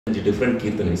different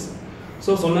kirtanis.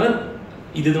 So சொன்னார்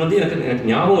இது வந்து எனக்கு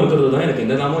ஞாபகம் இருக்கிறது தான், எனக்கு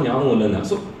எந்த நாமோ ஞாபகம் இல்லைன்னா.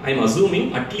 So I am assuming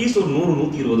at least ஒரு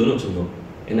 100-120ன்னு வச்சுருந்தோம்.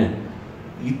 என்ன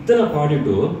இத்தனை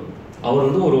பாடிட்டு அவர்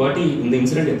வந்து ஒரு வாட்டி இந்த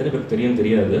இன்சிடென்ட் எத்தனை பேருக்கு தெரியும்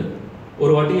தெரியாது.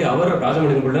 ஒரு வாட்டி அவர்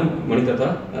ராஜமணிக்குள்ள மணிதாத்தா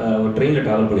ஒரு ட்ரெயினில்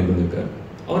ட்ராவல் பண்ணிட்டு இருந்திருக்காரு.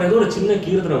 அவர் ஏதோ ஒரு சின்ன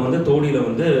கீர்த்தனை வந்து தோடியில்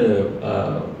வந்து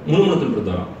முணுமுணுத்துட்டு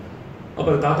இருந்தாராம்.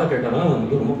 அப்புறம் தாத்தா கேட்டாரா,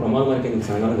 ரொம்ப பிரமாதமாக இருக்கு, எனக்கு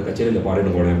சாயங்காலம் இந்த கச்சேரியில்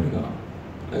பாடிட்டு போனேன் அப்படின்னாராம்.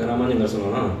 அதுக்கு ராமானுஜன்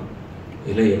சொன்னா,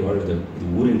 இல்லை வாழ்றது இது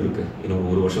ஊரின் இருக்கு, இன்னும்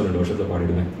 1 வருஷம் 2 வருஷத்தில்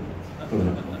பாடிடுவேன்.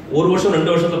 1 வருஷம்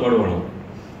 2 வருஷத்தில் பாடுவானோ.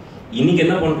 இன்னைக்கு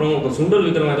என்ன பண்ணுறோம், இப்போ சுண்டல்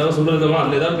விற்கிறவங்க ஏதாவது சுண்டல் விற்கிறோம்,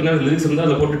 அதில் ஏதாவது பின்னாடி லிரிக்ஸ் இருந்தால்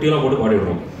அதில் போட்டு டீலாம் போட்டு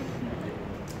பாடிடுறோம்.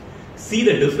 See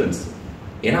the difference.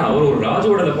 ஏன்னா அவர் ஒரு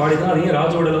ராஜோடலை பாடி தான் அது ஏன்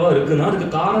ராஜோடலவாக இருக்குன்னா அதுக்கு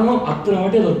காரணம் அத்தனை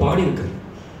வாட்டி அதை பாடி இருக்கு.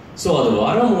 ஸோ அது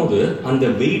வரும்போது அந்த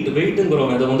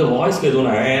வெயிட்டுங்கிறவங்க அதை வந்து வாய்ஸ்க்கு எதுவும்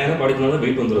ஏன்னா பாடிக்கனால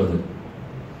வெயிட் வந்துடுது.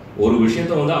 ஒரு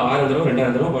விஷயத்த வந்து 1000 தடவை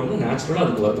 2000 தடவை பாடினா நேச்சுரலாக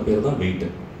அதுக்கு வரது பேர் தான் வெயிட்டு.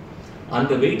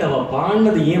 அந்த வெயிட் அவள்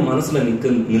பாடினது ஏன் மனசில்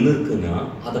நின்று இருக்குன்னா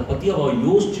அதை பற்றி அவள்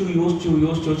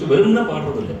யோசிச்சு வெறும்னா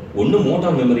பாடுறது இல்லை. ஒன்று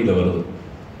மோட்டார் மெமரியில் வருது,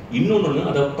 இன்னொன்று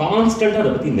அதை கான்ஸ்டண்ட்டாக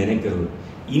அதை பற்றி நினைக்கிறது.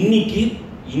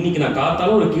 இன்னைக்கு நான்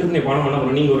காத்தாலும் ஒரு கீர்த்தனை பாடம் பண்ண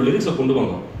போகிறேன், நீங்கள் ஒரு லிரிக்ஸை கொண்டு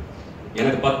வாங்க,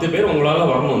 எனக்கு 10 பேர் உங்களால்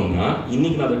வரணும்னா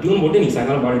இன்னைக்கு நான் அதை டியூன் போட்டு நீங்கள்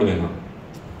சாயங்காலம் பாடிடுவேங்க.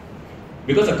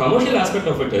 Because the commercial aspect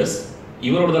of it is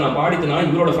இவரோட நான் பாடித்துனா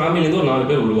இவரோட ஃபேமிலிலேருந்து ஒரு 4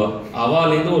 பேர் வருவா,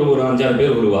 அவாலேருந்து ஒரு 5-6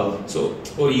 பேர் வருவா. ஸோ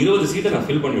ஒரு 20 சீட்டை நான்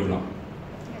ஃபில் பண்ணிவிடலாம்.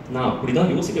 நான் அப்படி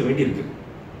தான் யோசிக்க வேண்டியிருக்கு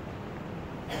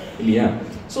இல்லையா?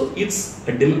 So it's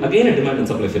again a demand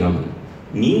and supply phenomenon.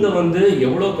 நீங்கள் வந்து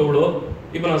எவ்வளோக்கு எவ்வளோ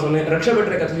இப்போ நான் சொன்னேன் ரக்ஷா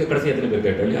பெற்ற கடைசி எத்தனை பேர்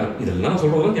கேட்டேன் இல்லையா? இதெல்லாம்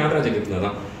சொல்கிறவங்க தியாகராஜ கீர்த்தனை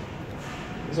தான்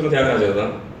சொன்ன, தியாகராஜர்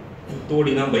தான்,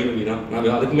 தோடி தான், பைரவி தான். நான்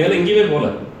அதுக்கு மேலே எங்கேயுமே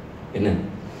போகல. என்ன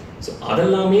ஸோ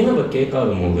அதெல்லாமே நம்ம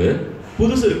கேட்காத போது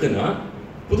புதுசு இருக்குன்னா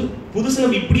புதுசு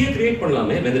நம்ம இப்படியே கிரியேட்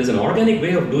பண்ணலாமே. when there is an organic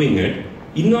way of doing it,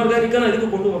 இன்ஆர்கானிக்காக நான்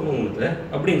இதுக்கு கொண்டு வரணும் உங்களுக்கு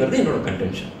அப்படிங்கிறது என்னோட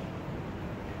கன்டென்ஷன்.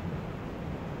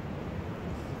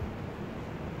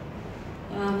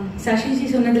 சசிஜி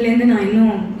சொன்னதுலேருந்து நான்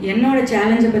இன்னும் என்னோட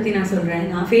சேலஞ்சை பற்றி நான் சொல்கிறேன்.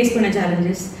 நான் ஃபேஸ் பண்ண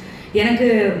சேலஞ்சஸ் எனக்கு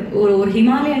ஒரு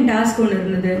ஹிமாலயன் டாஸ்க் ஒன்று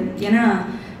இருந்தது. ஏன்னா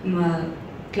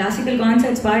கிளாசிக்கல்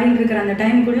கான்சர்ட்ஸ் பாடிட்டு இருக்கிற அந்த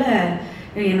டைமுக்குள்ளே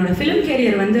என்னோடய ஃபிலிம்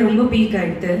கேரியர் வந்து ரொம்ப பீக்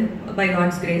ஆகிடுது பை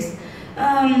காட்ஸ் கிரேஸ்.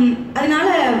 அதனால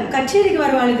கச்சேரிக்கு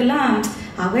வரவாளுக்கெல்லாம்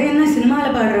அவள் என்ன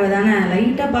சினிமாவில் பாடுறவ தானே,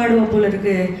 லைட்டாக பாடுவா போல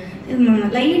இருக்கு.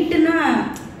 லைட்டுன்னா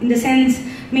இந்த சென்ஸ்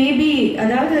மேபி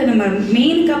அதாவது நம்ம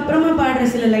மெயினுக்கு அப்புறமா பாடுற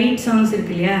சில லைட் சாங்ஸ்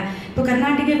இருக்கு இல்லையா? இப்போ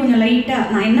கர்நாடிக்கே கொஞ்சம்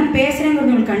லைட்டாக நான் என்ன பேசுகிறேங்கிறது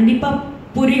உங்களுக்கு கண்டிப்பாக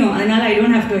புரியும், அதனால I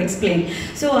don't have to explain.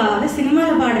 So அவள்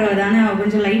சினிமாவில் பாடுறவ தானே, அவள்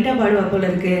கொஞ்சம் லைட்டாக பாடுவா போல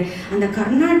இருக்கு, அந்த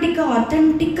கர்நாடிக்கா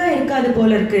ஆத்தென்டிக்காக இருக்காது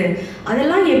போல இருக்கு.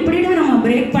 அதெல்லாம் எப்படிடா நம்ம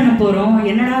பிரேக் பண்ண போகிறோம்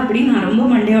என்னடா அப்படின்னு நான் ரொம்ப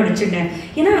மண்டையாக உடைச்சிட்டேன்.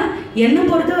 ஏன்னா என்னை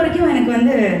பொறுத்த வரைக்கும் எனக்கு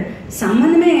வந்து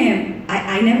சம்மந்தமே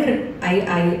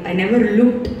ஐ நெவர்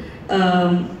லுக்ட்.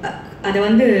 அதை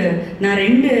வந்து நான்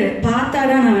 2 பார்த்தா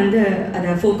தான் நான் வந்து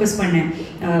அதை ஃபோக்கஸ் பண்ணேன்.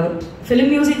 Film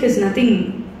music is nothing,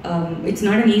 it's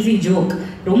not an easy joke,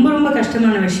 ரொம்ப ரொம்ப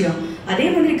கஷ்டமான விஷயம். அதே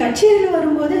மாதிரி கச்சேரியில்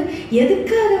வரும்போது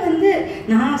எதுக்காக வந்து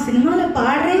நான் சினிமாவில்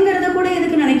பாடுறேங்கிறத கூட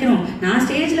எதுக்கு நினைக்கணும்? நான்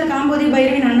ஸ்டேஜில் காம்போதி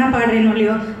பைரவி நன்னா பாடுறேன்னு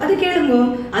இல்லையோ அது கேளுங்கோ,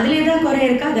 அதில் ஏதாவது குறை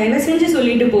இருக்கா தயவு செஞ்சு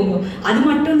சொல்லிட்டு போகும். அது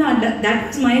மட்டும்தான்,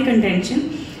 தட்ஸ் மை கன்டென்ஷன்.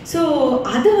 ஸோ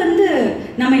அது வந்து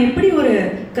நம்ம எப்படி ஒரு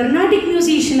கர்நாடிக்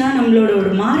மியூசிஷியனாக நம்மளோட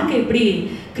ஒரு மார்க்கை எப்படி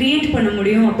கிரியேட் பண்ண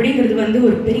முடியும் அப்படிங்கிறது வந்து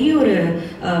ஒரு பெரிய ஒரு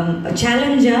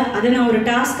சேலஞ்சாக, அதை நான் ஒரு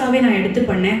டாஸ்காகவே நான் எடுத்து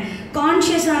பண்ணேன்.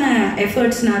 கான்ஷியஸான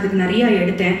எஃபர்ட்ஸ் நான் அதுக்கு நிறையா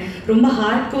எடுத்தேன், ரொம்ப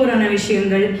ஹார்ட்கோரான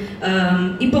விஷயங்கள்.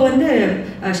 இப்போ வந்து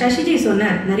சசிஜி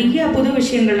சொன்னார் நிறையா புது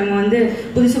விஷயங்கள் நம்ம வந்து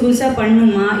புதுசாக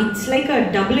பண்ணுமா. It's like a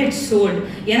double edge sort.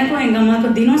 எனக்கும் எங்கள்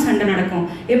அம்மாவுக்கும் தினம் சண்டை நடக்கும்.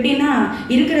 எப்படின்னா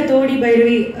இருக்கிற தோடி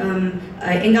பைரவி,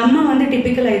 எங்கள் அம்மா வந்து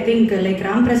typical I think like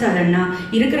Ramprasad அண்ணா,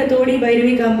 இருக்கிற தோடி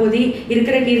பைரவி காம்போதி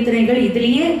இருக்கிற கீர்த்தனைகள்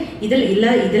இது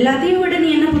எல்லாத்தையும் விட நீ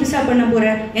என்ன புதுசாக பண்ண போகிற,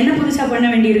 என்ன புதுசாக பண்ண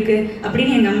வேண்டியிருக்கு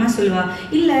அப்படின்னு எங்கள் அம்மா சொல்லுவா.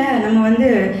 இல்லை நம்ம வந்து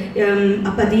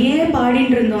அப்போ அதையே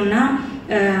பாடிட்டு இருந்தோம்னா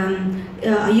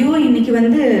ஐயோ இன்னைக்கு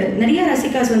வந்து நிறைய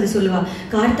ரசிகாஸ் வந்து சொல்லுவா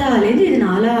கார்த்தாலேருந்து இது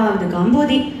 4வது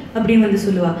காம்போதி அப்படின்னு வந்து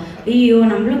சொல்லுவா. ஐயோ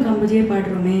நம்மளும் காம்போதியே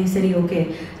பாடுறோமே, சரி ஓகே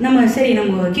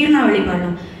நம்ம கீர்ணாவளி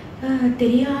பாடலாம்.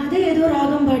 தெரியாத ஏதோ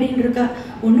ராகம் பாடின்னு இருக்கா,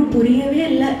 ஒன்றும் புரியவே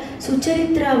இல்லை,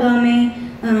 சுச்சரித்ராவாமே,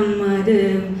 அது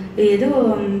ஏதோ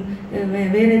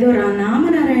வேற ஏதோ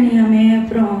நாமநாராயணியாமே,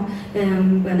 அப்புறம்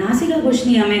நாசிகா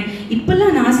பூஷணியாமே.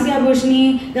 இப்பெல்லாம் நாசிகா பூஷணி,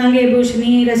 காங்கே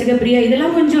பூஷணி, ரசிக பிரியா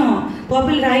இதெல்லாம் கொஞ்சம்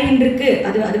பாப்புலர் ஆகின்னு இருக்கு.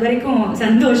 அது வரைக்கும்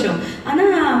சந்தோஷம்.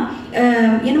 ஆனால்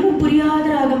என்னமோ புரியாத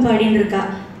ராகம் பாடின்னு இருக்கா.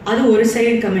 அது ஒரு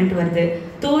சைடு கமெண்ட் வருது.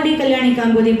 தோடி கல்யாணி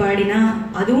காம்போதி பாடினா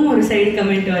அதுவும் ஒரு சைடு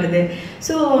கமெண்ட் வருது.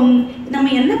 ஸோ நம்ம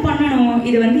என்ன பண்ணணும்,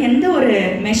 இது வந்து எந்த ஒரு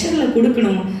மெஷரில்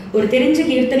கொடுக்கணும்? ஒரு தெரிஞ்ச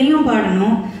கீர்த்தனையும்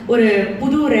பாடணும், ஒரு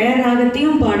புது ரேர்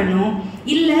ராகத்தையும் பாடணும்,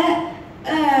 இல்லை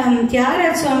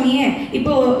தியாகராஜ சுவாமியே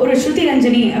இப்போ ஒரு ஸ்ருதி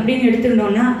ரஞ்சனி அப்படின்னு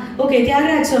எடுத்துட்டோம்னா, ஓகே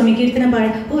தியாகராஜ சுவாமி கீர்த்தனை பாட,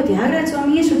 ஓ தியாகராஜ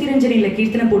சுவாமியே ஸ்ருதி ரஞ்சனியில்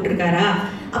கீர்த்தனை போட்டிருக்காரா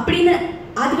அப்படின்னு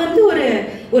அது வந்து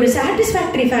ஒரு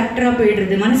சாட்டிஸ்ஃபேக்டரி ஃபேக்டராக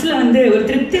போயிடுறது. மனசில் வந்து ஒரு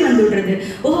திருப்தி வந்து விடுறது,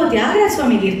 ஓஹோ தியாகராஜ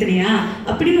சுவாமி கீர்த்தனையா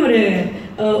அப்படின்னு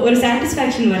ஒரு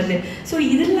சாட்டிஸ்ஃபேக்ஷன் வருது. ஸோ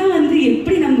இதெல்லாம் வந்து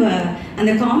எப்படி நம்ம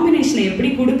அந்த காம்பினேஷனை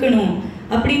எப்படி கொடுக்கணும்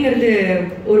அப்படிங்கிறது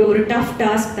ஒரு டஃப்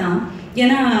டாஸ்க் தான்.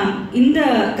 ஏன்னா இந்த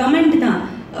கமெண்ட் தான்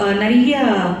நிறைய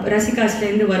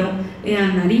ரசிகாஸ்லேருந்து வரும்.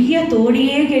 நிறைய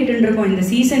தோடியே கேட்டுருக்கோம் இந்த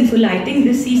season full. I think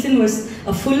this season was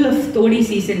a full of Todi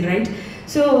season, right?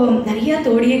 So நிறையா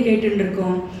தோடியே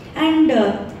கேட்டுருக்கோம். அண்ட்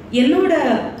என்னோட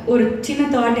ஒரு சின்ன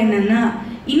தாட் என்னன்னா,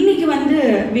 இன்னைக்கு வந்து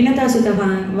வினதா சுத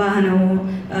வாகனமோ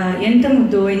எந்த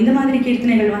முத்தோ இந்த மாதிரி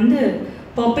கீர்த்தனைகள் வந்து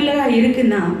பாப்புலராக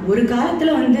இருக்குன்னா, ஒரு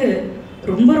காலத்தில் வந்து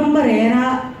ரொம்ப ரொம்ப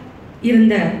ரேராக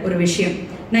இருந்த ஒரு விஷயம்.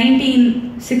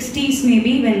 1960s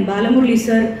maybe, when Balamurali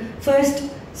sir first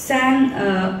sang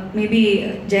maybe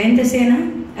Jayanta Sena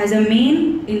as a main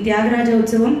in Tyagaraja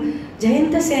Utsavam.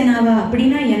 Jayanta Senava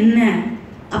அப்படினா என்ன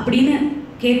அப்படின்னு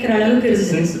கேட்குற அளவுக்கு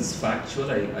இருந்துச்சு. Since it's factual,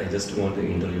 I just want to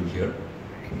interlude here.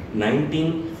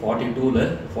 1942ல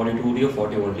 42லியோ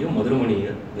 41லியோ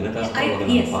மதுரமணியை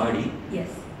வினதாஸ்தாவகனை பாடி,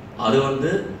 அது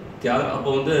வந்து அப்போ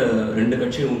வந்து 2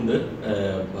 கட்சி உண்டு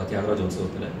தியாகராஜ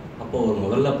உற்சவத்தில். அப்போது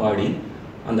முதல்ல பாடி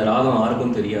அந்த ராகம்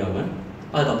யாருக்கும் தெரியாமல்,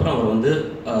 அதுக்கப்புறம் அவர் வந்து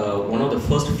one of the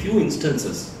first few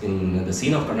instances in the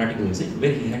scene of Carnatic music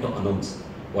where he had to announce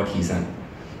what he song.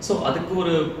 So அதுக்கு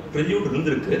ஒரு ப்ரில்யூட்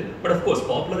இருந்திருக்கு. பட் அஃப்கோர்ஸ்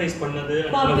பாப்புலரைஸ் பண்ணது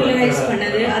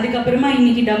அதுக்கப்புறமா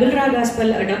இன்னைக்கு டபுள்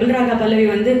ராகா பல்லவி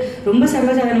வந்து ரொம்ப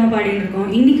சர்வசாதாரணமாக பாடிட்டு இருக்கோம்.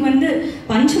 இன்னைக்கு வந்து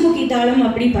பஞ்சமுகி தாளம்,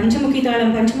 அப்படி பஞ்சமுகி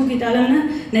தாளம்னு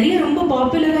நிறைய ரொம்ப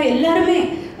பாப்புலராக எல்லாருமே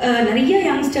நிறைய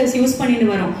யங்ஸ்டர்ஸ் யூஸ் பண்ணிட்டு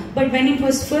வரோம். But when it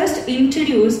was first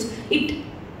introduced, it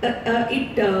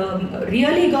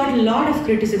really got a lot of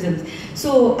criticisms.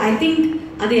 So I think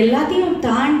அது எல்லாத்தையும்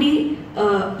தாண்டி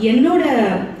என்னோட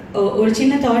ஒரு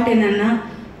சின்ன தாட் என்னன்னா,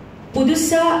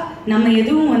 புதுசாக நம்ம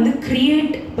எதுவும் வந்து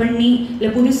கிரியேட் பண்ணி இல்லை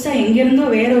புதுசாக எங்கேருந்தோ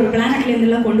வேற ஒரு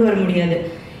பிளானட்லேருந்துலாம் கொண்டு வர முடியாது.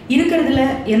 இருக்கிறதுல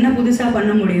என்ன புதுசாக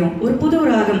பண்ண முடியும்? ஒரு புது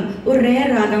ராகம், ஒரு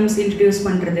ரேர் ராகம்ஸ் இன்ட்ரடியூஸ்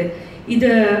பண்ணுறது.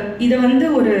 இதை வந்து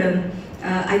ஒரு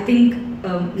ஐ திங்க்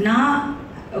நான்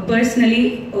பர்சனலி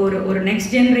ஒரு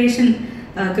நெக்ஸ்ட் ஜென்ரேஷன்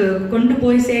கொண்டு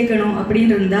போய் சேர்க்கணும்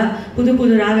அப்படின்னு இருந்தால்,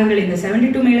 புது ராகங்கள் இந்த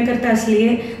 72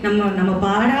 மேளகர்த்தாஸ்லேயே நம்ம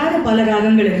பாடாத பல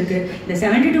ராகங்கள் இருக்குது. இந்த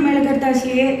 72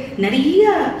 மேளகர்த்தாஸ்லேயே நிறைய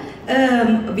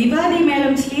விவாதி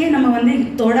மேளம்ஸ்லேயே நம்ம வந்து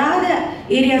தொடாத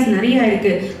ஏரியாஸ் நிறையா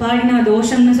இருக்குது. பாடினா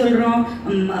தோஷம்னு சொல்கிறோம்,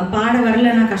 பாட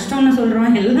வரலன்னா கஷ்டம்னு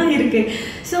சொல்கிறோம், எல்லாம் இருக்குது.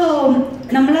 ஸோ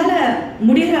நம்மளால்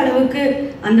முடிகிற அளவுக்கு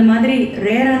அந்த மாதிரி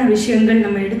ரேரான விஷயங்கள்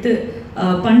நம்ம எடுத்து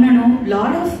பண்ணணும்.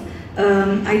 லாட் ஆஃப்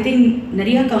ஐ திங்க்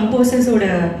நிறைய கம்போசர்ஸோட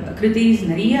கிருதிஸ்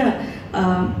நிறைய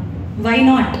வை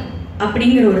நாட்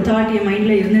அப்படிங்கிற ஒரு தாட் என்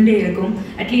மைண்டில் இருந்துகிட்டே இருக்கும்.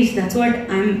 At least that's what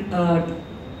I am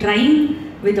trying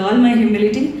with all my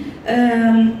humility.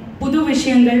 புது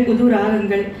விஷயங்கள், புது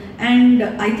ராகங்கள். அண்ட்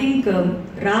ஐ திங்க்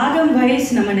ராகம் வைஸ்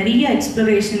நம்ம நிறைய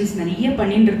எக்ஸ்ப்ளரேஷன்ஸ் நிறைய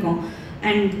பண்ணிட்டு இருக்கோம்.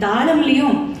 அண்ட்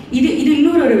தாளம்லேயும் இது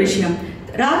இன்னொரு விஷயம்.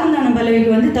 ராகம் தானம்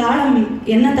பல்லவிக்கு வந்து தாளம்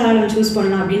என்ன தாளம் சூஸ்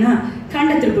பண்ணலாம் அப்படின்னா,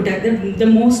 கண்ட திரிபுட்டா, த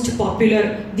மோஸ்ட் பாப்புலர்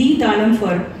தி தாளம்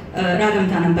ஃபார்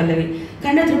ராகம் தானம் பல்லவி.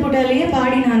 கண்ட திரிபுட்டாலேயே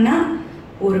பாடினான்னா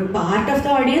ஒரு பார்ட் ஆஃப்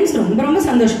த ஆடியன்ஸ் ரொம்ப ரொம்ப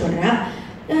சந்தோஷப்படுறா.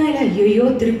 இல்லை ஐயோ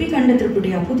திருப்பி கண்ட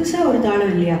திரிபுட்டியா, புதுசாக ஒரு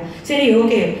தாளம் இல்லையா, சரி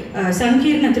ஓகே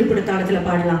சங்கீர்ண திரிபுட தாளத்தில்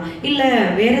பாடலாம், இல்லை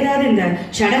வேற ஏதாவது இந்த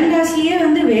ஷடங்காஸ்லேயே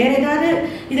வந்து வேற ஏதாவது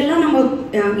இதெல்லாம் நம்ம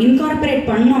இன்கார்பரேட்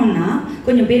பண்ணோம்னா,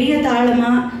 கொஞ்சம் பெரிய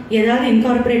தாளமாக ஏதாவது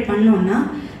இன்கார்பரேட் பண்ணோம்னா,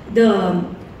 த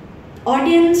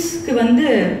ஆடியன்ஸ்க்கு வந்து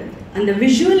அந்த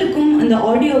விஷுவலுக்கும் அந்த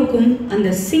ஆடியோவுக்கும் அந்த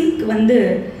சிங்க் வந்து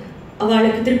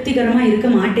அவளுக்கு திருப்திகரமாக இருக்க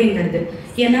மாட்டேங்கிறது.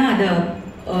 ஏன்னா அதை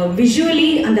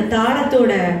விஷுவலி அந்த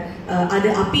தாளத்தோட அது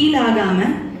அப்பீல்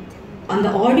ஆகாமல், அந்த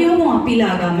ஆடியோவும் அப்பீல்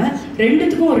ஆகாமல்,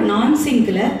 ரெண்டுத்துக்கும் ஒரு நான்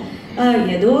சிங்கில்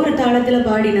ஏதோ ஒரு தாளத்தில்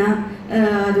பாடினா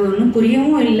அது ஒன்றும்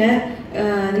புரியவும் இல்லை.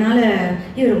 அதனால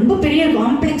இது ரொம்ப பெரிய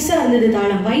காம்ப்ளெக்ஸாக இருந்தது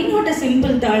தாளம். வை நாட் அ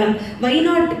சிம்பிள் தாளம், why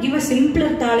not give a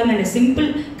simpler தாளம் and a simple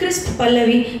crisp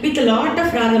Pallavi with lot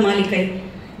of ராக மாளிகை.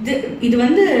 இது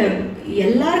வந்து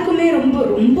எல்லாருக்குமே ரொம்ப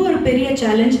ரொம்ப ஒரு பெரிய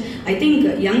சேலஞ்ச். ஐ திங்க்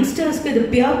யங்ஸ்டர்ஸ்க்கு இது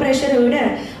பியர் ப்ரெஷரை விட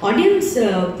audience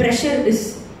pressure is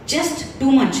just too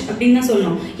much அப்படின்னு தான்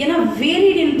சொல்லணும். ஏன்னா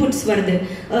வேரியட் இன்புட்ஸ் வருது.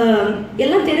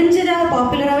 எல்லாம் தெரிஞ்சதாக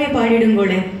பாப்புலராகவே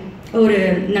பாடிடுங்கோலே, ஒரு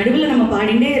நடுவில் நம்ம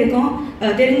பாடிகிட்டே இருக்கோம்,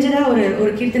 தெரிஞ்சதாக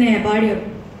ஒரு கீர்த்தனையை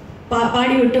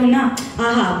பாடி விட்டோம்னா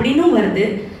ஆஹா அப்படின்னும் வருது,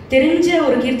 தெரிஞ்ச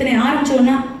ஒரு கீர்த்தனை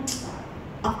ஆரம்பிச்சோம்னா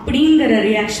அப்படிங்கிற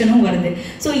ரியாக்ஷனும் வருது.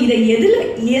 ஸோ இதை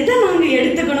எதை நாங்கள்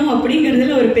எடுத்துக்கணும்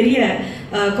அப்படிங்கிறதுல ஒரு பெரிய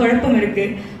குழப்பம் இருக்கு.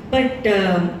 But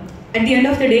at the end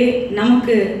of the day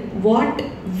நமக்கு what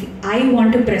I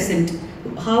want to present,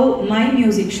 how my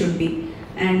music should be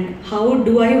and how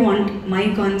do I want my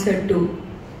concert to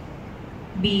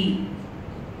be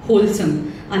wholesome,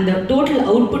 and the total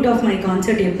output of my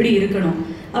concert எப்படி இருக்கணும்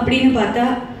அப்படின்னு பார்த்தா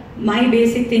my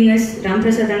basic thing is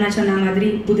Ramprasad அண்ணா சொன்ன மாதிரி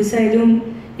புதுசாக எதுவும்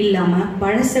இல்லாமல்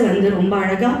பழசை வந்து ரொம்ப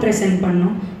அழகாக ப்ரெசென்ட்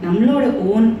பண்ணணும், நம்மளோட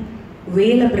ஓன்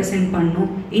வேல ப்ரெசென்ட்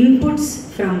பண்ணணும், inputs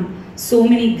from so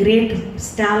many great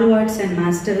stalwarts and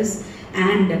masters,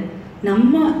 and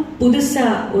நம்ம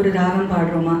புதுசாக ஒரு ராகம்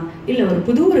பாடுறோமா இல்லை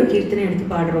ஒரு கீர்த்தனை எடுத்து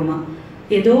பாடுறோமா,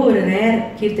 ஏதோ ஒரு ரேர்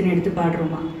கீர்த்தனை எடுத்து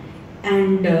பாடுறோமா.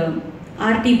 அண்ட்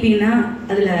ஆர்டிபின்னா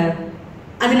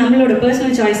அது நம்மளோட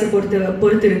பர்சனல் சாய்ஸை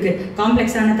பொறுத்து இருக்குது.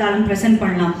 காம்ப்ளெக்ஸான தாளம் ப்ரெசென்ட்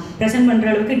பண்ணலாம், ப்ரெசென்ட்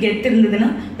பண்ணுற அளவுக்கு கெட் இருந்ததுன்னா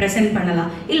ப்ரெசென்ட்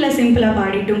பண்ணலாம், இல்லை சிம்பிளாக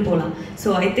பாடிட்டும் போகலாம்.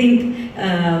 So I think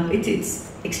it's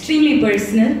extremely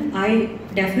personal. I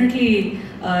definitely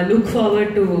look forward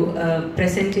to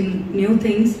presenting new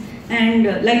things, and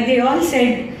like they all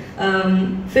said,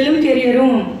 film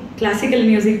career-um classical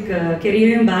music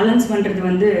career-um balance பண்றது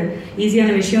வந்து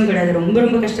ஈஸியான விஷயம் கிடையாது, ரொம்ப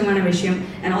ரொம்ப கஷ்டமான விஷயம்.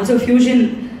 and also fusion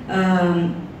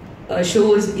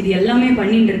shows இது எல்லாமே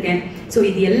பண்ணிட்டு இருக்கேன். ஸோ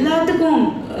இது எல்லாத்துக்கும்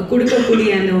கொடுக்கக்கூடிய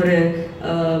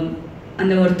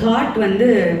அந்த ஒரு தாட் வந்து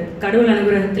கடவுள்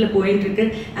அனுகிரகத்தில் போயிட்டு இருக்கு.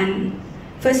 And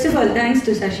first of all, thanks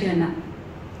to Sashi Anna.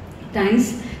 Thanks.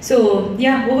 So,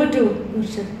 yeah, over to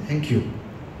Gurucharan. Thank you.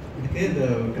 எனக்கு இந்த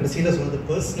கடைசியில் சொன்னது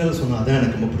பர்சனல் சொன்னால் அதான்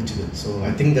எனக்கு ரொம்ப பிடிச்சது. So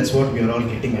I think that's what we are all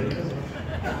getting at.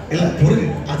 இல்லை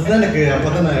அதுதான் எனக்கு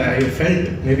அப்போ தான் I felt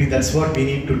maybe that's what we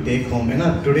need to take home. ஏன்னா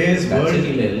டுடேஸ்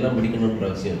வேர்ல்டில் எல்லாம் படிக்கணும்னு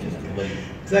அவசியம் இல்லை.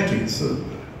 எக்ஸாக்ட்லி. ஸோ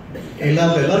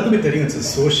எல்லாருக்குமே தெரியும்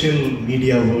it's social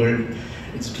media world,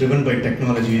 it's driven by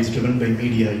technology, it's driven by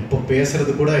media. இப்போ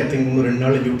பேசுறது கூட ஐ திங்க் இன்னும் 2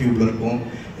 நாள் யூடியூப்ல இருக்கும்,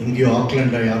 எங்கேயோ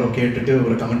ஆக்லாண்டில் யாரோ கேட்டுட்டு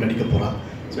ஒரு கமெண்ட் அடிக்க போகிறா.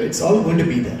 So it's all going to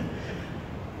be there.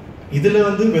 இதில்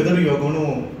வந்து whether you are going to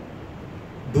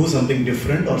do something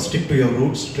different R stick to your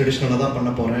roots, ட்ரெடிஷ்னலாக தான் பண்ண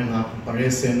போகிறேன், நான் பழைய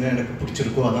என்ன எனக்கு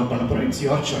பிடிச்சிருக்கோ அதான் பண்ண போகிறேன், இட்ஸ்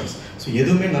யுவர் சாய்ஸ். ஸோ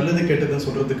எதுவுமே நல்லது கேட்டதுன்னு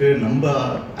சொல்கிறதுக்கு நம்ம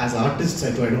as artist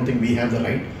I don't think we have the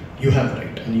right, you have the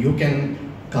right and you can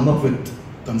come up with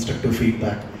constructive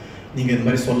feedback. நீங்கள் இந்த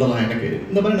மாதிரி சொல்லலாம், எனக்கு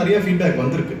இந்த மாதிரி நிறைய ஃபீட்பேக்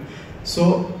வந்திருக்கு. ஸோ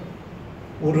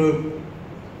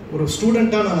ஒரு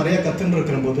ஸ்டூடெண்ட்டாக நான் நிறையா கற்றுன்னு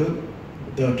இருக்கிறபோது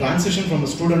த transition from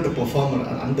student to performer,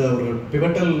 அந்த ஒரு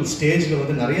பிவட்டல் ஸ்டேஜில்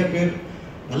வந்து நிறைய பேர்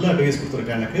நல்ல அட்வைஸ்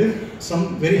கொடுத்துருக்காங்க எனக்கு. Some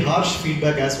very harsh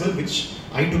feedback as well which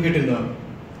I took it in a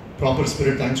proper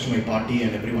spirit thanks to my party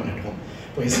and every one at home.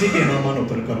 இப்போ எஸ்விகே நாமான்னு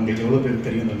ஒருத்தர் இருக்கார், உங்களுக்கு எவ்வளோ பேருக்கு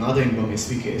தெரியும், இந்த நாத இன்பம்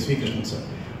எஸ்வி கிருஷ்ணன் சார்,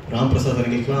 ராம்பிரசாத்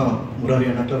அவங்களுக்குலாம் முராரி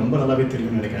அண்ணாக்கெலாம் ரொம்ப நல்லாவே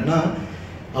தெரியும்னு நினைக்கிறேன். ஏன்னா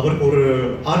அவருக்கு ஒரு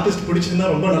ஆர்டிஸ்ட்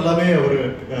பிடிச்சிருந்தா ரொம்ப நல்லாவே அவர்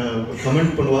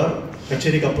கமெண்ட் பண்ணுவார்,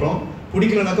 கச்சேரிக்கு அப்புறம்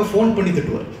பிடிக்கலனாக்கா ஃபோன் பண்ணி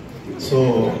திட்டுவார். ஸோ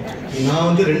நான்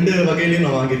வந்து 2 வகையிலையும்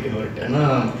நான் வாங்கியிருக்கேன் அவர்கிட்ட. ஏன்னா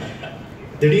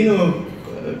திடீர்னு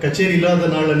கச்சேரி இல்லாத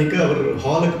நாள் அன்றைக்கி அவர்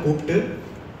ஹாலுக்கு கூப்பிட்டு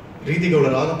ரீதிகோட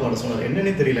ராகம் பாட சொன்னார்.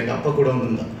 என்னன்னே தெரியல, எங்கள் அப்பா கூட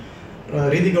வந்திருந்தான்.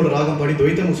 ரீதிகோட ராகம் பாடி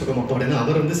துவைத்த முசுகம் பாடினா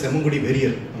அவர் வந்து செம்மங்குடி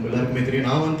வெறியர், நம்ம எல்லாருக்குமே தெரியும்.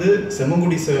 நான் வந்து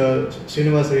செம்மங்குடி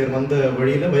ஸ்ரீனிவாசையர் வந்த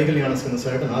வழியில் வைகல் ஞானசேகரன்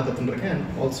சார்கிட்ட நான் கற்றுருக்கேன்,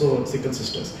 அண்ட் ஆல்சோ சிக்கல்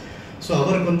சிஸ்டர்ஸ். ஸோ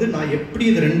அவருக்கு வந்து நான் எப்படி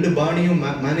இது 2 பாணியும்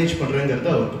மேனேஜ் பண்ணுறேங்கிறத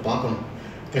அவருக்கு பார்க்கணும்.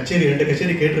 2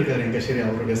 கச்சேரி கேட்டிருக்காரு என் கச்சேரி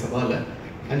அவருடைய சவாலை,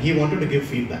 and he wanted to give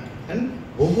feedback. And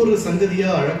ஒவ்வொரு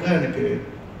சங்கதியாக அழகாக எனக்கு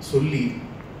சொல்லி,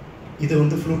 இது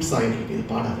வந்து ஃப்ளூட் சாயில் இருக்குது, இது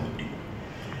பாடாது அப்படி,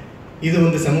 இது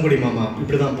வந்து செம்மங்குடி மாமா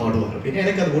இப்படி தான் பாடுவார் அப்படின்னு.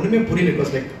 எனக்கு அது ஒன்றுமே புரியல. It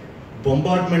was like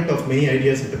பொம்பார்ட்மெண்ட் of many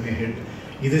ideas it my head.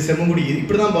 இது செம்மங்குடி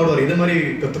இப்படி தான் பாடுவார், இது மாதிரி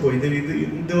கற்றுக்கோ,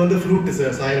 இது வந்து ஃப்ளூட்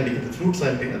சாயல் அடிக்கிறது, ஃப்ளூட்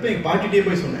சாயல் அடிக்கிறது. அப்போ எங்கள் பாட்டிகிட்டே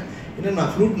போய் சொன்னேன், என்ன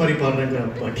நான் ஃப்ளூட் மாதிரி பாடுறேங்கிற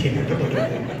பாட்டி என்ன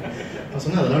பண்ணுறேன். நான்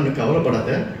சொன்னேன், அதெல்லாம் எனக்கு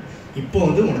கவலைப்படாத, இப்போ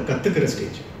வந்து உனக்கு கற்றுக்கிற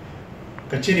ஸ்டேஜ்,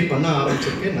 கச்சேரி பண்ண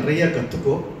ஆரம்பிச்சிருக்கேன், நிறையா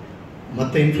கற்றுக்கோ,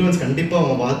 மற்ற இன்ஃப்ளூயன்ஸ் கண்டிப்பாக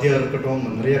அவன் வாத்தியாக இருக்கட்டும்,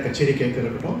 நிறையா கச்சேரி கேட்க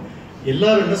இருக்கட்டும்,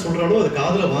 எல்லாரும் என்ன சொல்கிறாலோ அது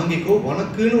காதில் வாங்கிக்கோ,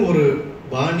 உனக்குன்னு ஒரு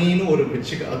பாணின்னு ஒரு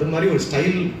வச்சுக்க, அது மாதிரி ஒரு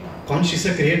ஸ்டைல்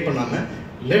கான்ஷியஸாக க்ரியேட் பண்ணாமல்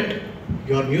let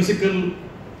your musical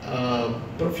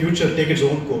future take its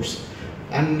own course.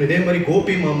 And இதே மாதிரி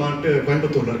கோபி மாமான்ட்டு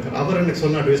கோயம்புத்தூரில் இருக்கார், அவர் எனக்கு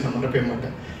சொன்ன அட்வைஸ் நான் மறக்கவே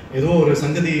மாட்டேன். ஏதோ ஒரு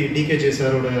சங்கதி டிகேஜே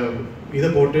சாரோட இதை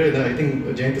போட்டு இதை ஐ திங்க்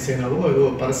ஜெயந்த் சேனாவோ ஏதோ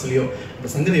பரஸ்லையோ அந்த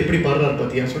சங்கதி எப்படி பாடுறாரு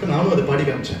பார்த்தியான்னு சொல்லிட்டு நானும் அதை பாடி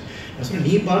காமிச்சேன். நான் சொன்னேன்,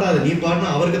 நீ பாடாத, நீ பாடினா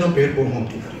அவருக்கு தான் பேர் போகும்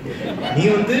அப்படின்னு. நீ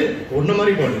வந்து ஒன்றை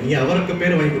மாதிரி பாடு, நீ அவருக்கு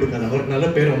பேர் வாங்கி கொடுக்காது, அவருக்கு நல்ல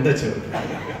பேர் வந்தாச்சு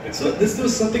அவருக்கு. So this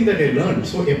was something that I learn.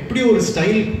 So எப்படி ஒரு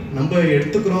ஸ்டைல் நம்ம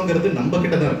எடுத்துக்கிறோங்கிறது நம்ம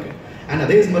கிட்ட தான் இருக்குது. அண்ட்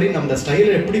அதே மாதிரி நம்ம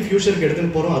ஸ்டைலை எப்படி ஃபியூச்சருக்கு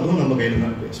எடுத்துன்னு போகிறோம் அதுவும் நம்ம கையில்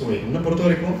தான் இருக்குது. ஸோ என்னை பொறுத்த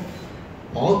வரைக்கும்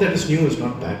all that is new is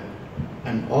not bad.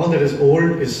 and all that is old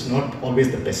is not always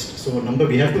the best. So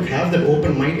we have to have that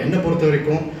open mind. Enna portha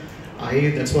varaikum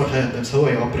that's how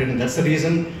I operate, and that's the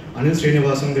reason Anil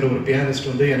Srinivasan ங்கிற ஒரு pianist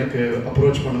வந்து எனக்கு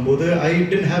approach பண்ணும்போது I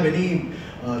didn't have any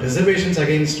reservations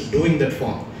against doing that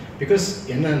form, because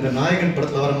என்ன அந்த நாயகன்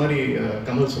படத்துல வர மாதிரி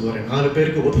கமல் சொல்வாரு, 4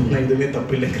 பேருக்கு ஒதுக்குனா இதுவே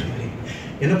தப்பு இல்லைங்கிற மாதிரி.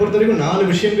 என்னை பொறுத்த வரைக்கும்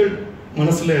 4 விஷயங்கள்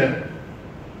மனசுல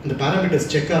இந்த parameters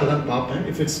செக் ஆறதான் பார்ப்பேன்.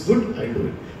 If it's good, I do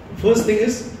it. First thing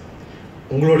is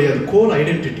உங்களுடைய core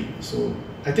identity. So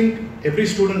I think every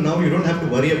student now, you don't have to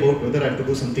worry about whether I have to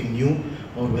do something new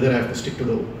or whether I have to stick to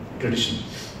the tradition.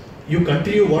 You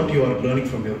continue what you are learning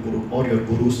from your guru or your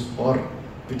gurus, or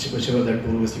whichever that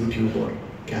guru is, YouTube or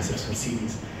cassettes or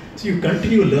CDs. So you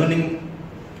continue learning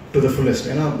to the fullest.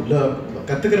 ஏன்னா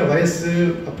கற்றுக்கிற வயசு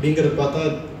அப்படிங்கிறது பார்த்தா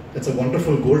that's a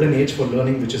wonderful golden age for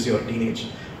learning, which is your teenage.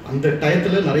 அந்த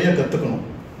டயத்தில் நிறைய கற்றுக்கணும்.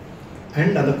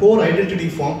 And the core identity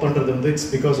form பண்றது வந்து it's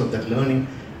because of that learning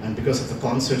and because of the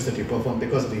concerts that you perform,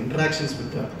 because of the interactions with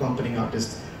the accompanying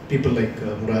artists, people like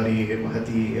Murari,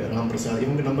 Mahathi, Ramprasad.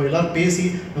 இவங்க நம்ம எல்லாரும் பேசி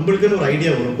நம்மளுக்குன்னு ஒரு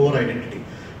idea, ஒரு core identity.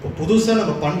 இப்போ புதுசாக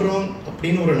நம்ம பண்ணுறோம்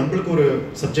அப்படின்னு நம்மளுக்கு ஒரு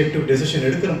சப்ஜெக்டிவ் டெசிஷன்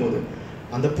எடுக்கிற போது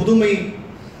அந்த புதுமை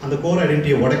அந்த கோர்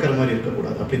ஐடென்டிட்டியை உடைக்கிற மாதிரி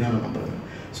இருக்கக்கூடாது அப்படின்னு தான் நான் நம்புறேன்.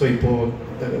 ஸோ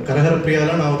இப்போது கரஹர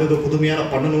பிரியாலாம் நான் வந்து இது புதுமையாக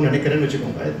பண்ணணும்னு நினைக்கிறேன்னு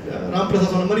வச்சுக்கோங்க.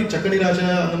 ராம்பிரசாத் சொன்ன மாதிரி சக்கனி ராஜா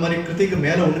அந்த மாதிரி கிருத்திக்கு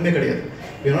மேலே ஒன்றுமே கிடையாது.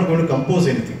 we are not going to compose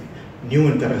anything new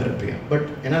in கரஹர Priya. But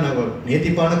ஏன்னா நாங்கள்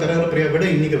நேத்திப்பான கரஹர பிரியா விட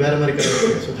இன்னைக்கு வேறு மாதிரி கரஹர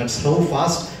Priya. So that's how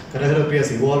fast கரஹர Priya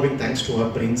is evolving thanks to our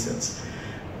brain cells.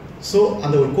 So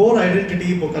அந்த ஒரு கோர் ஐடென்டிட்டி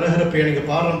இப்போ கரஹர பிரியா நீங்கள்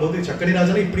பாடும்போது சக்கனி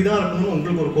ராஜானா இப்படி தான் இருக்கணும்னு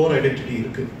உங்களுக்கு ஒரு கோர் ஐடென்டிட்டி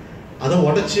இருக்குது. அதை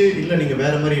உடச்சி இல்லை நீங்கள்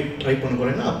வேறு மாதிரி ட்ரை பண்ண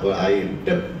போகிறேன்னா அப்போ ஐ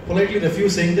பொலைட்லி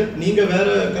ரெஃப்யூஸ் சேயிங் தட் நீங்கள்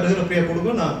வேறு கரஹர பிரியா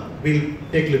கொடுங்க, நான் will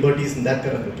take liberties in that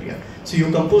கரஹர Priya. So you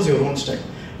compose your own style.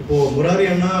 இப்போது முராரி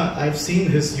அண்ணா, I have seen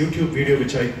his YouTube video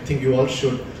which I think you all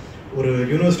should. ஒரு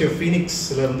யூனிவர்சிட்டி ஆஃப்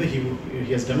ஃபீனிக்ஸில் வந்து he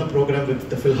has done a program with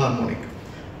the Philharmonic.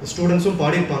 ஸ்டூடெண்ட்ஸும்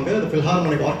பாடியிருப்பாங்க, the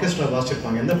Philharmonic orchestra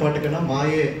வாசிச்சிருப்பாங்க. எந்த பாட்டுக்குன்னா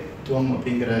மாயே துவம்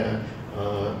அப்படிங்கிற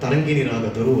தரங்கினி ராக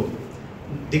தரு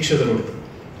தீக்ஷதரோடது.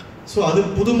 ஸோ அது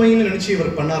புதுமைன்னு நினச்சி இவர்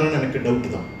பண்ணாரான்னு எனக்கு டவுட்டு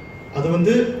தான். அது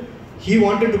வந்து he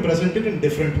wanted to present it in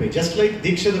different way. just like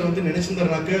Dikshitar வந்து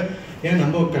நினச்சிருந்தாருனாக்க, ஏன்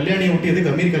நம்ம கல்யாணியை விட்டு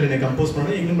எதுக்கு அமீர் கல்யாணியை கம்போஸ்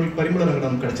பண்ணோம், எங்களுக்கு பரிமள நாங்கள்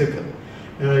நமக்கு கிடச்சிருக்காது.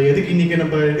 எதுக்கு இன்றைக்கி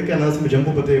நம்ம எதுக்கு அனாசிம்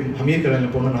ஜம்பு பற்றி அமீர்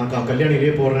கல்யாணியில் போனோம், நான்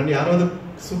கல்யாணிலேயே போடுறேன்னு யாராவது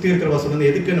சுற்றி இருக்கிறவா சொன்னது,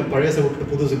 எதுக்கு நான் பழையசை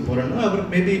விட்டுட்டு புதுசுக்கு போகிறேன்னா அவர்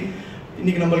மேபி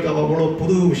இன்றைக்கி நம்மளுக்கு அவ்வளோ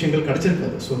புது விஷயங்கள்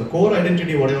கிடச்சிருக்காது. ஸோ அந்த கோர்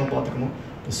ஐடென்டிட்டி உடையாமல் பார்த்துக்கணும்,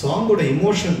 இந்த சாங்கோட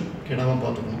இமோஷன் கெடாமல்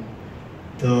பார்த்துக்கணும்.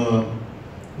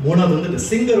 மூணாவது வந்து இந்த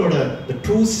சிங்கரோட the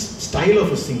true style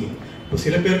of singing. இப்போ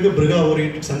சில பேருக்கு பிருகா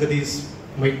oriented சங்கதிஸ்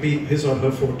might be his R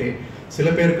her forte, சில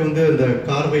பேருக்கு வந்து இந்த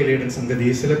கார்வை லேடன் சங்கதி,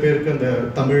 சில பேருக்கு அந்த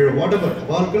தமிழ் வாட் எவர்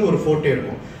அவருக்குன்னு ஒரு ஃபோர்டே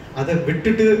இருக்கும். அதை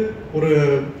விட்டுட்டு ஒரு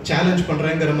சேலஞ்ச்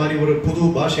பண்ணுறேங்கிற மாதிரி ஒரு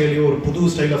புது பாஷையிலையோ ஒரு புது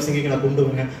ஸ்டைல் ஆஃப் சிங்கிங் நான் கொண்டு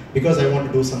வரேன் because I want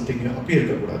to do something, அப்படி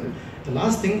இருக்கக்கூடாது. த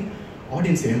லாஸ்ட் திங்,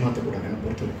 ஆடியன்ஸ் ஏமாற்றக்கூடாது என்னை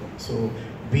பொறுத்த வரைக்கும். ஸோ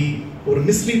ஒரு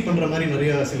மிஸ்லீட் பண்ணுற மாதிரி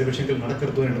நிறையா சில விஷயங்கள்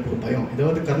நடக்கிறதும் எனக்கு ஒரு பயம்.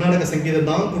 இதாவது கர்நாடக சங்கீதம்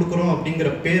தான் கொடுக்குறோம் அப்படிங்கிற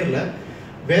பேரில்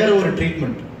வேற ஒரு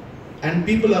treatment, and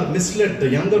people are misled, the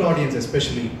younger audience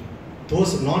especially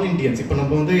those நான் இண்டியன்ஸ். இப்போ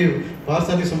நம்ம வந்து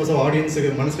பார்சாதி சுமசா ஆடியன்ஸுக்கு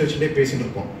மனசில் வச்சுட்டே பேசிட்டு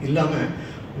இருக்கோம், இல்லாமல்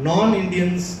நான்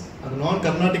இண்டியன்ஸ் அந்த நான்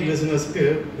Carnatic லிசனர்ஸ்க்கு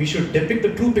we should depict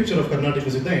the true picture of Carnatic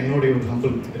music தான் என்னுடைய ஒரு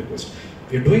humble request.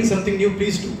 You are doing something new,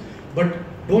 please do, but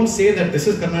don't say that this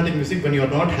is Carnatic music when you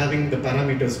are not having the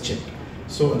parameters checked.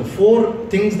 So the 4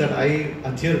 things that I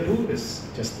adhere to is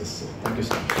just this. Thank you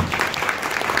so much.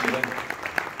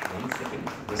 1 second,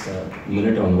 just a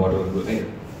minute on what I was doing.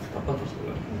 அப்பா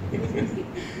சொல்லுங்க.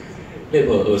 இல்லை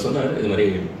இப்போ சொன்னார் இது மாதிரி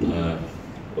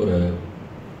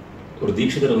ஒரு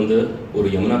தீட்சிதரை வந்து ஒரு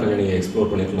யமுனா கல்யாணியை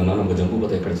எக்ஸ்ப்ளோர் பண்ணியிருக்கலன்னா நம்ம ஜம்பு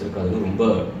பத்தை கிடச்சிருக்காதுன்னு ரொம்ப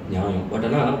நியாயம். பட்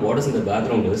ஆனால் வாட் இஸ் இந்த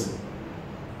பேக்ரவுண்ட் இஸ்,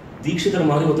 தீட்சிதர்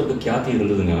மாதிரி ஒருத்தருக்கு கியாத்தி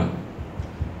இருந்ததுன்னா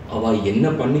அவள் என்ன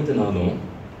பண்ணிட்டுனாலும்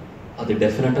அது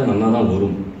டெஃபினட்டாக நல்லா தான்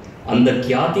வரும். அந்த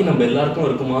கியாத்தி நம்ம எல்லாருக்கும்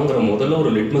இருக்குமாங்கிற முதல்ல ஒரு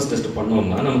லிட்மஸ் டெஸ்ட்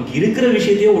பண்ணோம்னா, நமக்கு இருக்கிற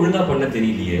விஷயத்தையே ஒழுங்காக பண்ண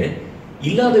தெரியலையே,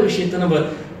 இல்லாத விஷயத்த நம்ம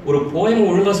ஒரு போயம்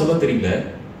ஒழுங்காக சொல்ல தெரியல,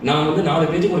 நான் வந்து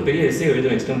 4 பேஜுக்கு ஒரு பெரிய எஸ்ஸே எழுத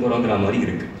எக்ஸ்டம் போகிறாங்கிற மாதிரி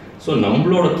இருக்குது. ஸோ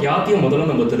நம்மளோட கியாத்தியை முதல்ல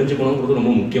நம்ம தெரிஞ்சுக்கணுங்கிறது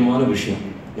ரொம்ப முக்கியமான விஷயம்.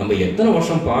 நம்ம எத்தனை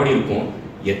வருஷம் பாடியிருக்கோம்,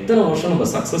 எத்தனை வருஷம் நம்ம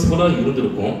சக்ஸஸ்ஃபுல்லாக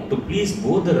இருந்திருக்கோம் to please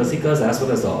both the ரசிகாஸ் as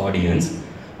well as the audience,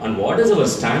 and what is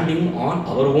our standing on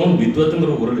our own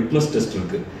வித்வத்துங்கிற ஒரு லிட்மஸ் டெஸ்ட்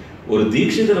இருக்குது. ஒரு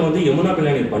தீட்சிதரை வந்து யமுனா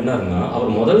கல்யாணி பண்ணாருன்னா அவர்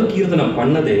முதல் கீர்த்தனை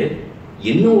பண்ணதே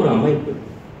என்ன ஒரு அமைப்பு,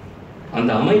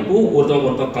 அந்த அமைப்பு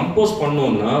ஒருத்தன் கம்போஸ்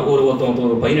பண்ணோம்னா ஒரு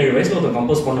 17 வயசுல ஒருத்தன்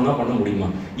கம்போஸ் பண்ண முடியுமா?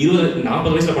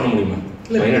 20-40 வயசுல பண்ண முடியுமா?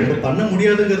 இல்லை பண்ண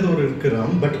முடியாதுங்கிறது ஒரு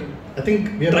இருக்கிறான். பட் I think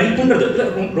ட்ரை பண்றது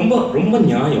ரொம்ப ரொம்ப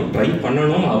நியாயம். ட்ரை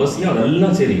பண்ணணும் அவசியம்,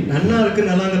 அதெல்லாம் சரி. நல்லா இருக்கு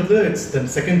நல்லாங்கிறது it's the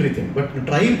secondary thing. But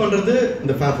try பண்றது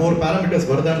இந்த 4 parameters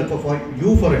வருதான். இப்போ ஃபார்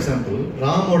யூ ஃபார் எக்ஸாம்பிள்,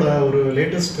 ராமோட ஒரு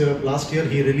latest last year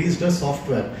he released a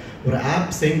software, ஒரு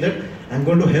app saying that I'm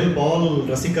going to help all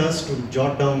Rasikas to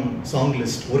jot down song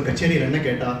list. ஒரு கச்சேரியில் என்ன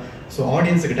கேட்டா, so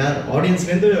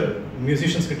ஆடியன்ஸ்லேருந்து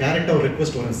மியூசிஷியன்ஸ்க்கு டேரெக்டாக ஒரு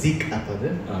ரிக்வெஸ்ட் வரும். ஜீக் ஆப், அது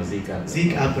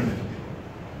ஜீக் ஆப்னு.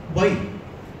 வை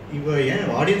இவ ஏன்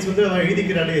ஆடியன்ஸ் வந்து அவன்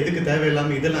எழுதிக்கிறாள், எதுக்கு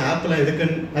தேவையில்லாமல் இதெல்லாம் ஆப்லாம்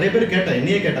எதுக்குன்னு நிறைய பேர் கேட்டா,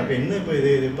 என்னையே கேட்டா, இப்போ என்ன இப்போ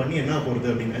இது பண்ணி என்ன போகிறது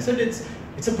அப்படின்னு. Sir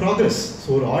it's a progress. So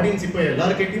ஒரு ஆடியன்ஸ் இப்போ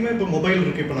எல்லாருக்கிட்டையுமே இப்போ மொபைல்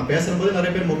இருக்குது. இப்போ நான் பேசும்போது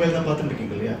நிறைய பேர் மொபைல் தான் பார்த்துட்டு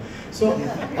இருக்கீங்க இல்லையா? ஸோ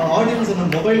ஆடியன்ஸ் அந்த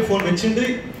மொபைல் ஃபோன் வச்சுட்டு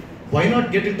why not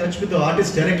get in touch with the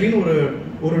artist directly?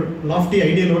 ஒரு lofty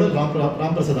ideal-ஓட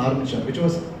Ramprasad ஆரம்பிச்சார், which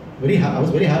was I was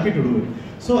very happy to do it.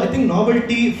 So I think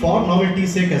novelty for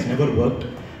novelty's sake has never worked,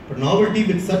 but novelty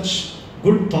with such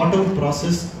good thought out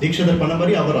process, Dikshitar பண்ண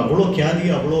மாதிரி அவர் அவ்வளோ கியாதி,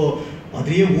 அவ்வளோ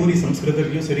அதிலேயே ஊறி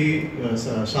சம்ஸ்கிருதத்துலையும் சரி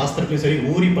சாஸ்திரத்துலையும் சரி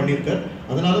ஊறி பண்ணியிருக்கார்.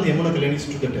 அதனால அது Yamuna Kalyani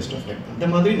stood the test of time. அந்த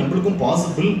மாதிரி நம்மளுக்கும்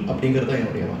பாசிபிள் அப்படிங்கிறது தான்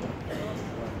என்னுடைய வாதம்.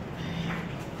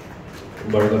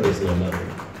 பழக பேசினா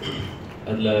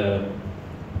அதில்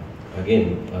அகெயின்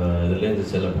இதுலேருந்து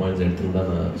சில பாயிண்ட்ஸ் எடுத்துன்னு தான்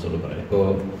நான் சொல்ல போகிறேன்.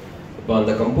 இப்போ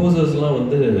அந்த கம்போசர்ஸ்லாம்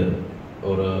வந்து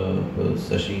ஒரு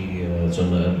சசி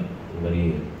சொன்னார், இந்த மாதிரி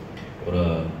ஒரு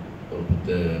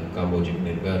 10 காம்போஜி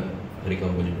பண்ணியிருக்கார், ஹரி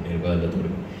காம்போஜி பண்ணியிருக்கா, இல்லை தோடி.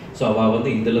 ஸோ அவள்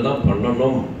வந்து இதில் தான்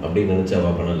பண்ணணும் அப்படின்னு நினச்சி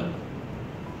அவள் பண்ணலை.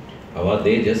 அவள்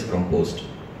தே ஜஸ்ட் கம்போஸ்ட்.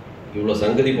 இவ்வளோ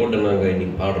சங்கதி போட்டு நாங்கள்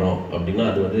இன்னைக்கு பாடுறோம் அப்படின்னா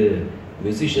அது வந்து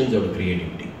மியூசிஷியன்ஸோட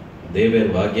க்ரியேட்டிவிட்டி. தே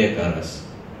வேர் வாக்கியக்காரஸ்.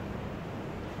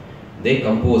 தே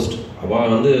கம்போஸ்ட்.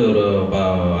 அவள் வந்து ஒரு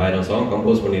 1000 சாங்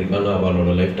கம்போஸ் பண்ணியிருக்கான்னு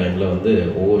அவளோட லைஃப் டைமில் வந்து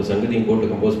ஒவ்வொரு சங்கதியும் போட்டு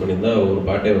கம்போஸ் பண்ணியிருந்தா ஒரு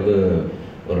பாட்டே வந்து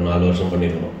ஒரு 4 வருஷம்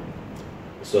பண்ணியிருக்கணும்.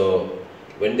 So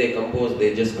when they compose, they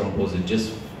just compose. It just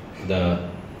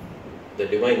the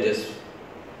divine just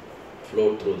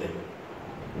flowed through them.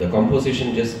 The composition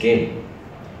just came.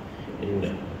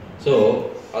 So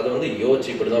அதை வந்து யோசிச்சு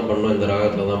இப்படி தான் பண்ணோம், இந்த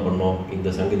ராகத்தில் தான் பண்ணோம், இந்த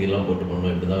சங்கதியெல்லாம் போட்டு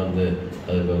பண்ணோம், இப்படி தான் வந்து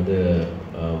அதுக்கு வந்து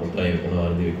முத்தாய் வைக்கணும்,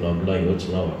 அறுதி வைக்கணும் அப்படிலாம்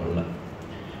யோசிச்சுலாம் அவள் பண்ணல.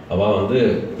 அவள் வந்து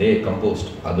தே கம்போஸ்ட்.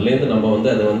 அதுலேருந்து நம்ம வந்து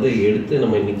அதை வந்து எடுத்து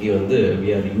நம்ம இன்னைக்கு வந்து we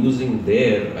are using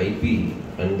their IP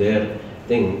and their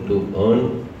thing to earn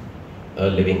a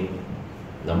living.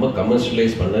 நம்ம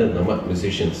கமர்ஷியலைஸ் பண்ண நம்ம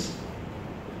மியூசிஷியன்ஸ்.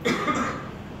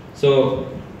 ஸோ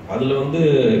அதில் வந்து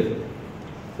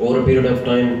over a period of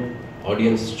time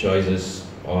audience choices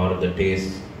or the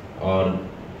taste or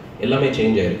எல்லாமே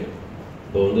சேஞ்ச் ஆகிருக்கு.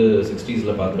 இப்போ வந்து 60s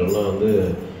பார்த்தோம்னா வந்து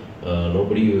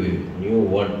nobody knew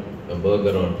what a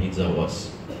burger or pizza was.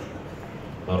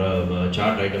 ஒரு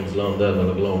சாட் ஐட்டம்ஸ்லாம் வந்து அந்த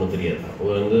அளவுக்குலாம் ஒன்றும் தெரியாது.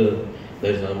 அப்போ வந்து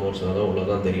மோட்ஸ் தான்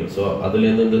உள்ளதான் தெரியும். ஸோ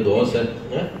அதுலேருந்து வந்து தோசை,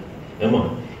 ஆமாம்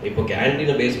இப்போ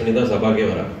கேன்டீனை பேஸ் பண்ணி தான் சபாக்கே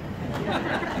வராங்க.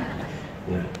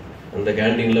 அந்த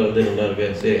கேன்டீனில் வந்து நல்லா இருக்கு,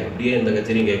 சரி அப்படியே இந்த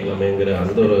கச்சேரியும் கேட்கலாமேங்கிற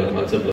அந்த ஒரு கான்செப்டில்